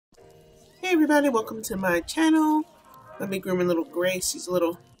Hey everybody, welcome to my channel. Let me grooming little Grace. She's a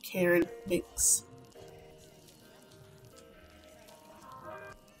little cairn mix.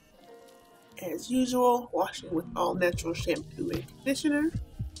 As usual, washing with all natural shampoo and conditioner.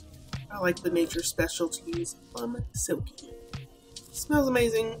 I like the Nature Specialties Plum Silky. It smells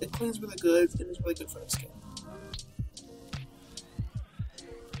amazing, it cleans really good, and it's really good for the skin.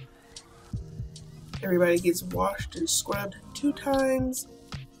 Everybody gets washed and scrubbed 2 times.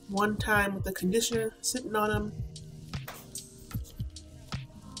 1 time with the conditioner sitting on them.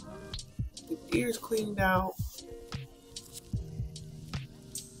 Get the ears cleaned out.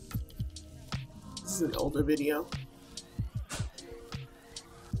 This is an older video.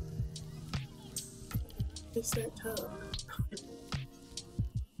 It's that tub.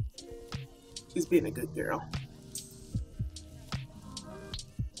 She's being a good girl.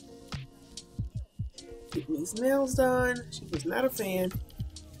 Getting these nails done. She was not a fan.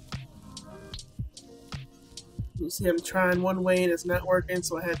 You see I'm trying one way and it's not working,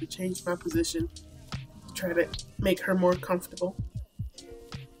 so I had to change my position to try to make her more comfortable.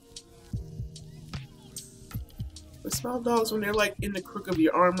 With small dogs, when they're like in the crook of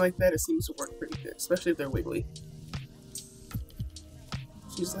your arm like that, it seems to work pretty good, especially if they're wiggly.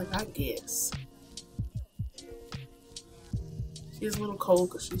 She's like, I guess. She's a little cold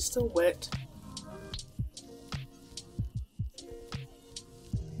because she's still wet.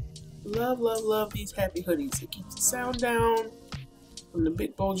 Love, love, love these happy hoodies. It keeps the sound down from the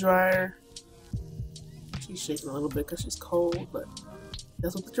big blow dryer. She's shaking a little bit because she's cold, but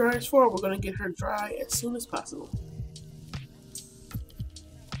that's what the dryer is for. We're going to get her dry as soon as possible.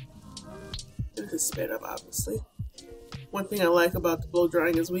 This is sped up, obviously. One thing I like about the blow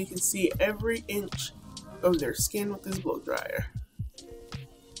drying is we can see every inch of their skin with this blow dryer.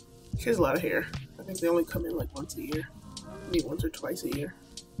 She has a lot of hair. I think they only come in like once a year, maybe once or twice a year.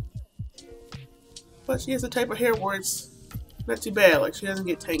 But she has a type of hair where it's not too bad, like she doesn't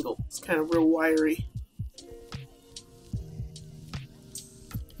get tangled. It's kind of real wiry.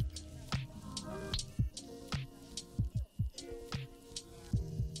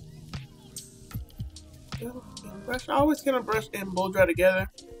 And brush. I always kind of brush and blow dry together.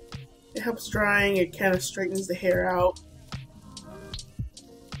 It helps drying, it kind of straightens the hair out.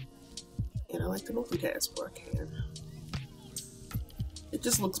 And I like to multitask where I can. It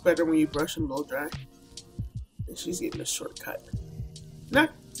just looks better when you brush and blow dry. And she's getting a shortcut.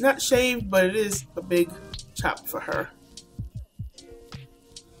 Not shaved, but it is a big chop for her.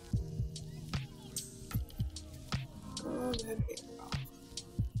 Oh, that hair off.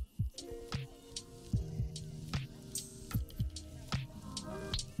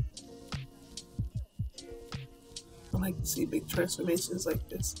 I like to see big transformations like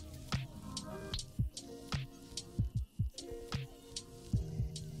this.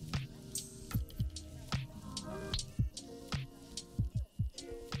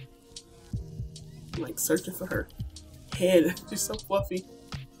 I'm like searching for her head. She's so fluffy.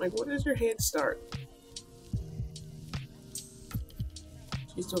 I'm like, where does your head start?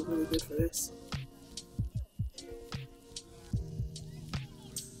 She's doing really good for this.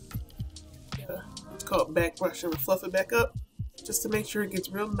 Yeah, it's called back brushing. Fluff it back up just to make sure it gets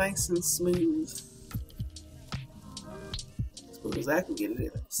real nice and smooth. Smooth as I can get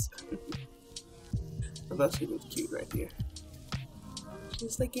it is. I thought she was cute right here.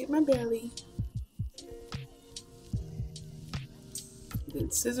 She's like, get my belly. Then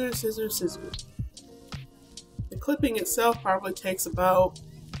scissors, scissors, scissors. The clipping itself probably takes about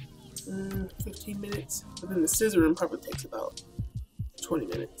 15 minutes, but then the scissoring probably takes about 20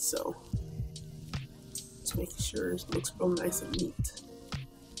 minutes, so just making sure it looks real nice and neat.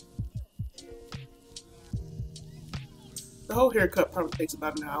 The whole haircut probably takes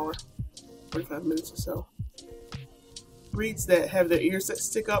about an hour, 45 minutes or so. Breeds that have their ears that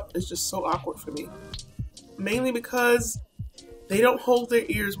stick up is just so awkward for me. Mainly because they don't hold their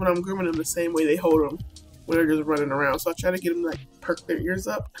ears when I'm grooming them the same way they hold them when they're just running around. So I try to get them to like perk their ears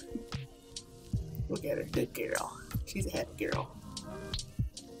up. Look at her, good girl. She's a happy girl.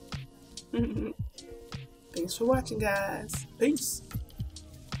 Thanks for watching, guys. Peace.